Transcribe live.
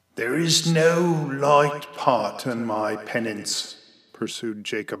There is no light part in my penance, pursued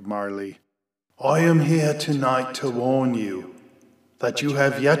Jacob Marley. I am here tonight to warn you that you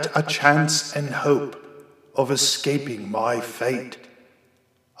have yet a chance and hope of escaping my fate.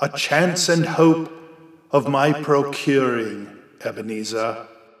 A chance and hope of my procuring, Ebenezer.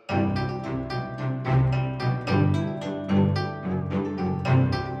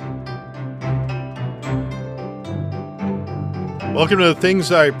 Welcome to the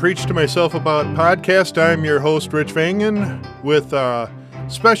Things I Preach to Myself About podcast. I'm your host, Rich Vangen, with a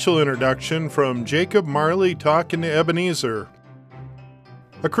special introduction from Jacob Marley talking to Ebenezer.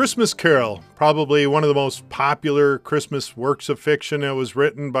 A Christmas Carol, probably one of the most popular Christmas works of fiction that was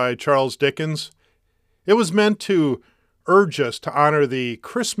written by Charles Dickens. It was meant to urge us to honor the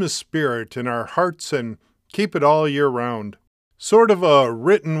Christmas spirit in our hearts and keep it all year round. Sort of a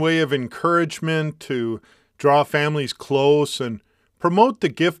written way of encouragement to draw families close and promote the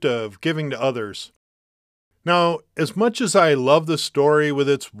gift of giving to others. Now, as much as I love the story with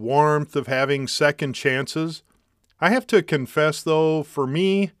its warmth of having second chances, I have to confess, though, for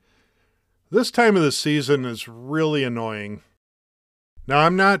me, this time of the season is really annoying. Now,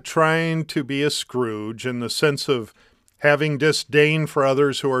 I'm not trying to be a Scrooge in the sense of having disdain for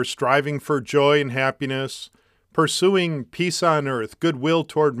others who are striving for joy and happiness, pursuing peace on earth, goodwill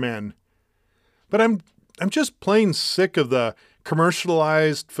toward men. But I'm just plain sick of the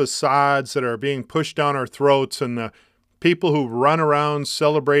commercialized facades that are being pushed down our throats and the people who run around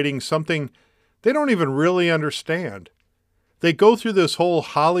celebrating something they don't even really understand. They go through this whole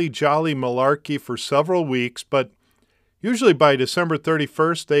holly jolly malarkey for several weeks, but usually by December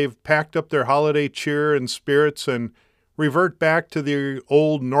 31st, they've packed up their holiday cheer and spirits and revert back to the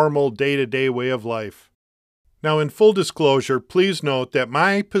old normal day-to-day way of life. Now, in full disclosure, please note that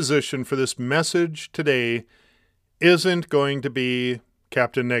my position for this message today isn't going to be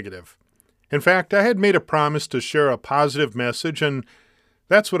Captain Negative. In fact, I had made a promise to share a positive message, and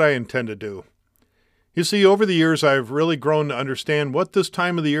that's what I intend to do. You see, over the years, I've really grown to understand what this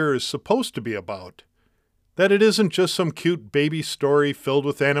time of the year is supposed to be about. That it isn't just some cute baby story filled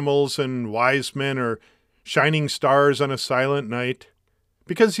with animals and wise men or shining stars on a silent night.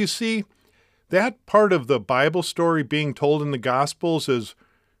 Because you see, that part of the Bible story being told in the Gospels is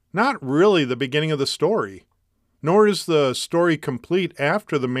not really the beginning of the story, nor is the story complete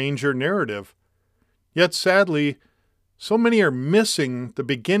after the manger narrative. Yet sadly, so many are missing the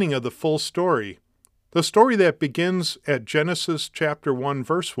beginning of the full story, the story that begins at Genesis chapter 1,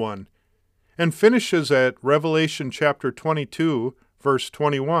 verse 1, and finishes at Revelation chapter 22, verse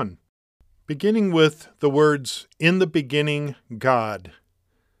 21, beginning with the words, "In the beginning, God,"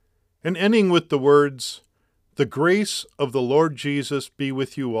 and ending with the words, "The grace of the Lord Jesus be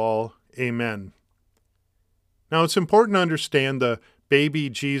with you all. Amen." Now, it's important to understand the baby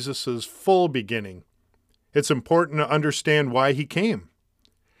Jesus' full beginning. It's important to understand why he came.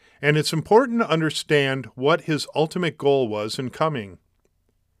 And it's important to understand what his ultimate goal was in coming.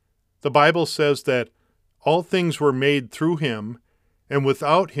 The Bible says that all things were made through him, and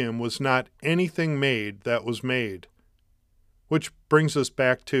without him was not anything made that was made. Which brings us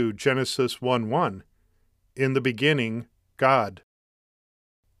back to Genesis 1:1. In the beginning, God.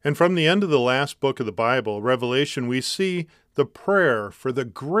 And from the end of the last book of the Bible, Revelation, we see the prayer for the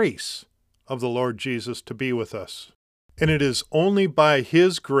grace of the Lord Jesus to be with us. And it is only by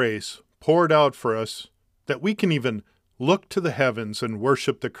his grace poured out for us that we can even look to the heavens and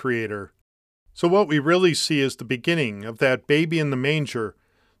worship the Creator. So what we really see is the beginning of that baby in the manger,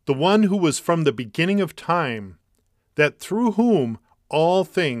 the one who was from the beginning of time, that through whom all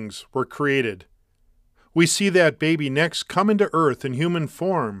things were created. We see that baby next come into earth in human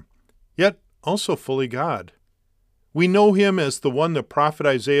form, yet also fully God. We know him as the one the prophet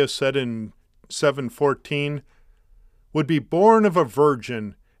Isaiah said in 7:14, would be born of a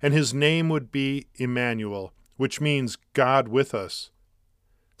virgin, and his name would be Emmanuel, which means God with us.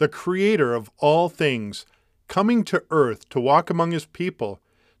 The Creator of all things, coming to earth to walk among his people,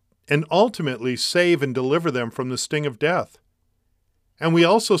 and ultimately save and deliver them from the sting of death. And we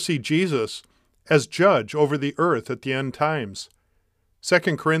also see Jesus as judge over the earth at the end times.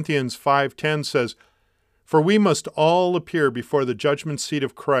 2 Corinthians 5:10 says, "For we must all appear before the judgment seat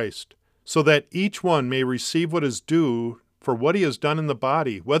of Christ, so that each one may receive what is due for what he has done in the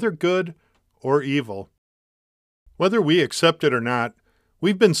body, whether good or evil." Whether we accept it or not,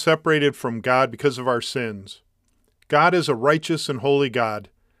 we've been separated from God because of our sins. God is a righteous and holy God,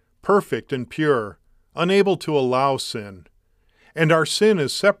 perfect and pure, unable to allow sin. And our sin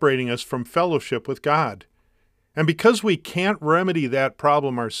is separating us from fellowship with God. And because we can't remedy that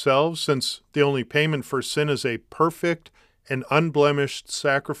problem ourselves, since the only payment for sin is a perfect an unblemished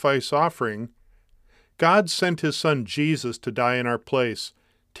sacrifice offering, God sent his Son Jesus to die in our place,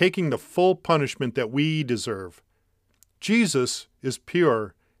 taking the full punishment that we deserve. Jesus is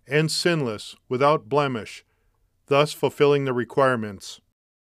pure and sinless, without blemish, thus fulfilling the requirements.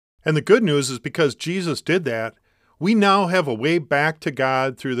 And the good news is because Jesus did that, we now have a way back to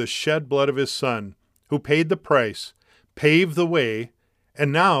God through the shed blood of his Son, who paid the price, paved the way,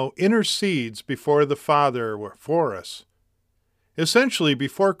 and now intercedes before the Father for us. Essentially,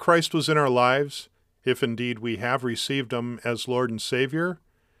 before Christ was in our lives, if indeed we have received him as Lord and Savior,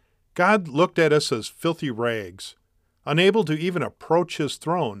 God looked at us as filthy rags, unable to even approach his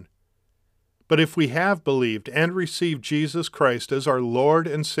throne. But if we have believed and received Jesus Christ as our Lord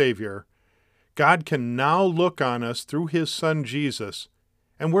and Savior, God can now look on us through his Son Jesus,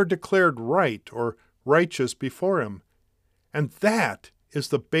 and we're declared right or righteous before him. And that is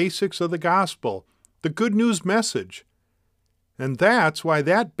the basics of the gospel, the good news message. And that's why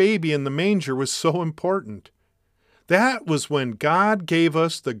that baby in the manger was so important. That was when God gave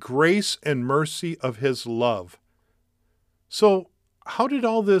us the grace and mercy of his love. So, how did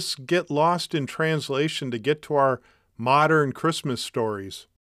all this get lost in translation to get to our modern Christmas stories?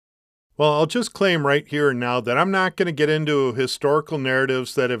 Well, I'll just claim right here and now that I'm not going to get into historical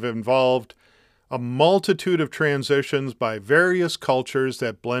narratives that have involved a multitude of transitions by various cultures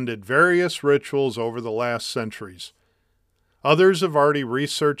that blended various rituals over the last centuries. Others have already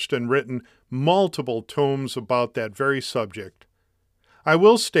researched and written multiple tomes about that very subject. I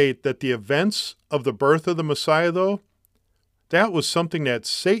will state that the events of the birth of the Messiah, though, that was something that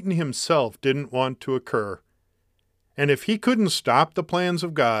Satan himself didn't want to occur. And if he couldn't stop the plans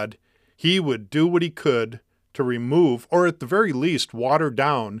of God, he would do what he could to remove, or at the very least water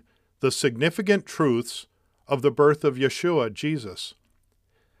down, the significant truths of the birth of Yeshua, Jesus.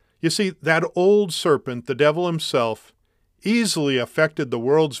 You see, that old serpent, the devil himself, easily affected the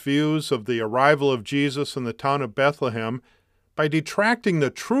world's views of the arrival of Jesus in the town of Bethlehem by detracting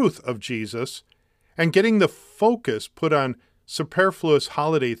the truth of Jesus and getting the focus put on superfluous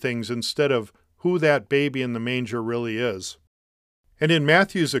holiday things instead of who that baby in the manger really is. And in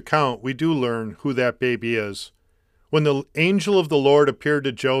Matthew's account, we do learn who that baby is. When the angel of the Lord appeared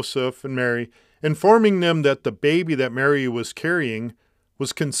to Joseph and Mary, informing them that the baby that Mary was carrying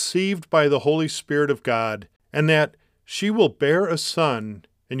was conceived by the Holy Spirit of God, and that she will bear a son,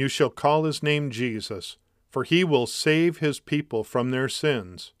 and you shall call his name Jesus, for he will save his people from their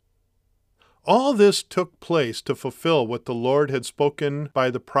sins. All this took place to fulfill what the Lord had spoken by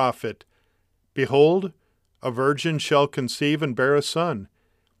the prophet. Behold, a virgin shall conceive and bear a son,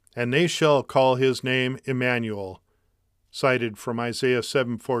 and they shall call his name Emmanuel, cited from Isaiah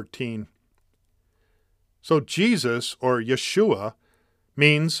 7:14. So Jesus, or Yeshua,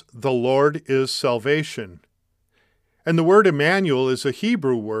 means the Lord is salvation. And the word Emmanuel is a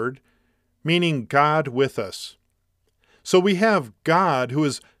Hebrew word meaning God with us. So we have God who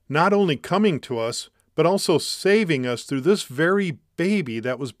is not only coming to us, but also saving us through this very baby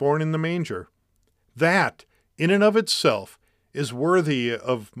that was born in the manger. That, in and of itself, is worthy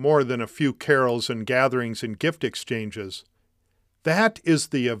of more than a few carols and gatherings and gift exchanges. That is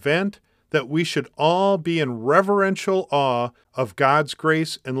the event that we should all be in reverential awe of God's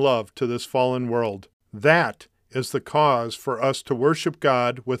grace and love to this fallen world. That is the cause for us to worship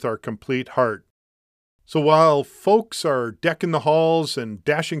God with our complete heart. So while folks are decking the halls and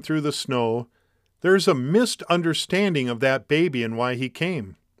dashing through the snow, there's a misunderstanding of that baby and why he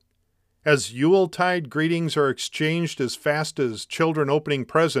came. As Yuletide greetings are exchanged as fast as children opening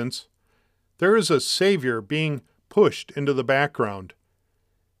presents, there is a Savior being pushed into the background.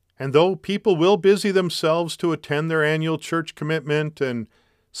 And though people will busy themselves to attend their annual church commitment and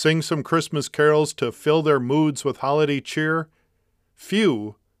sing some Christmas carols to fill their moods with holiday cheer,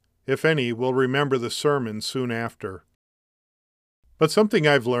 few, if any, will remember the sermon soon after. But something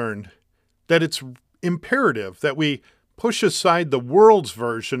I've learned, that it's imperative that we push aside the world's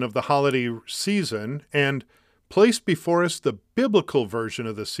version of the holiday season and place before us the biblical version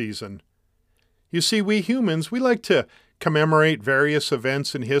of the season. You see, we humans, we like to commemorate various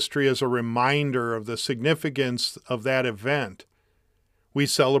events in history as a reminder of the significance of that event. We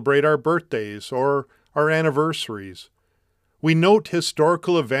celebrate our birthdays or our anniversaries. We note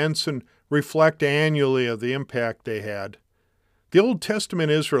historical events and reflect annually of the impact they had. The Old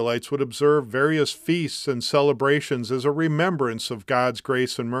Testament Israelites would observe various feasts and celebrations as a remembrance of God's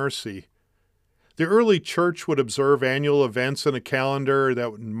grace and mercy. The early church would observe annual events in a calendar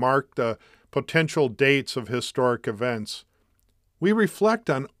that would mark the potential dates of historic events. We reflect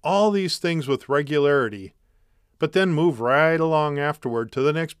on all these things with regularity, but then move right along afterward to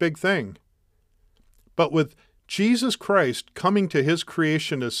the next big thing. But with Jesus Christ coming to his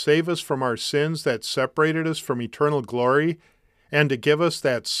creation to save us from our sins that separated us from eternal glory and to give us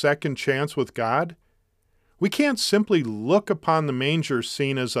that second chance with God, we can't simply look upon the manger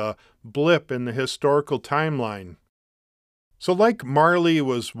scene as a blip in the historical timeline. So like Marley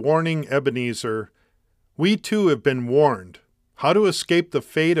was warning Ebenezer, we too have been warned how to escape the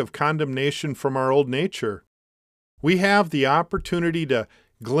fate of condemnation from our old nature. We have the opportunity to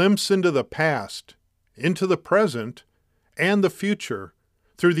glimpse into the past, into the present, and the future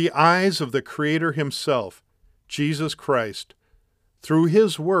through the eyes of the Creator himself, Jesus Christ, through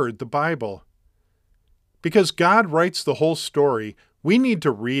his word, the Bible. Because God writes the whole story, we need to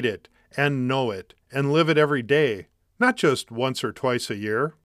read it and know it and live it every day, not just once or twice a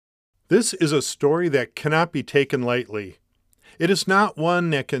year. This is a story that cannot be taken lightly. It is not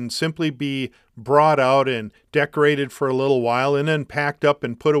one that can simply be brought out and decorated for a little while and then packed up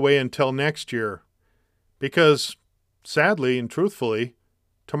and put away until next year. Because, sadly and truthfully,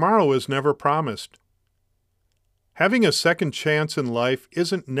 tomorrow is never promised. Having a second chance in life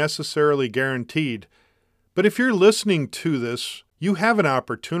isn't necessarily guaranteed, but if you're listening to this, you have an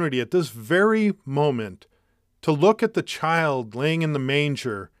opportunity at this very moment to look at the child laying in the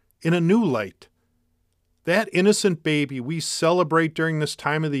manger in a new light. That innocent baby we celebrate during this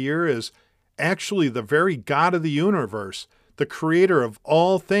time of the year is actually the very God of the universe, the creator of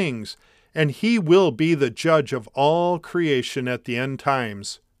all things, and he will be the judge of all creation at the end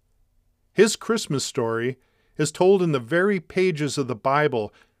times. His Christmas story is told in the very pages of the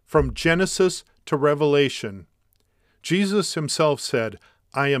Bible from Genesis to Revelation. Jesus himself said,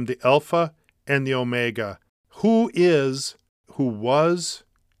 "I am the Alpha and the Omega, who is, who was,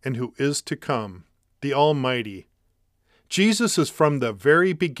 and who is to come, the Almighty." Jesus is from the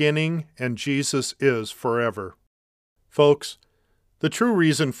very beginning, and Jesus is forever. Folks, the true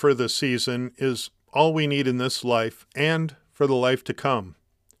reason for the season is all we need in this life and for the life to come.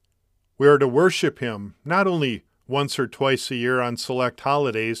 We are to worship him not only once or twice a year on select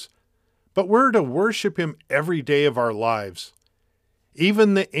holidays, but we're to worship him every day of our lives.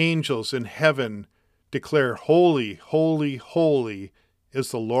 Even the angels in heaven declare, "Holy, holy, holy is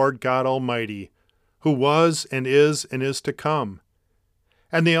the Lord God Almighty, who was and is to come."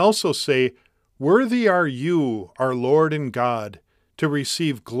 And they also say, "Worthy are you, our Lord and God, to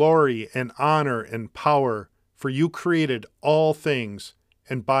receive glory and honor and power, for you created all things,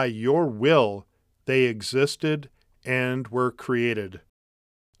 and by your will they existed and were created."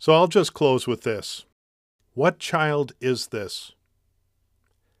 So I'll just close with this. What child is this?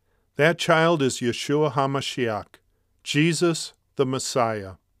 That child is Yeshua HaMashiach, Jesus the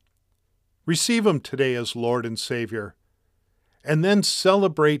Messiah. Receive him today as Lord and Savior, and then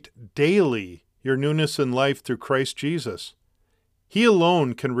celebrate daily your newness in life through Christ Jesus. He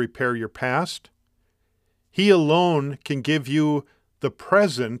alone can repair your past. He alone can give you the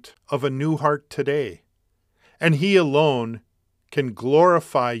present of a new heart today. And he alone can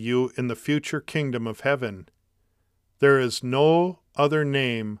glorify you in the future kingdom of heaven. There is no other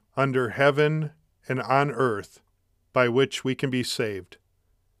name under heaven and on earth by which we can be saved.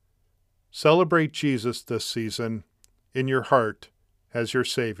 Celebrate Jesus this season in your heart as your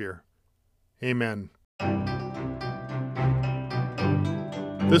Savior. Amen.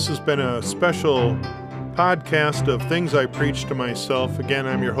 This has been a special podcast of Things I Preach to Myself. Again,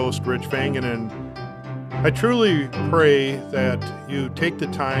 I'm your host, Rich Vangen, and I truly pray that you take the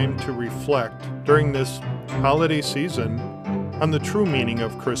time to reflect during this holiday season on the true meaning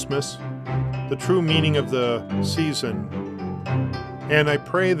of Christmas, the true meaning of the season. And I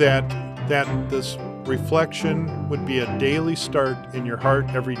pray that this reflection would be a daily start in your heart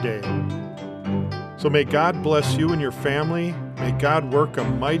every day. So may God bless you and your family. May God work a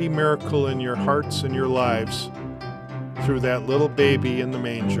mighty miracle in your hearts and your lives through that little baby in the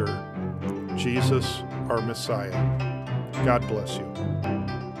manger, Jesus, our Messiah. God bless you.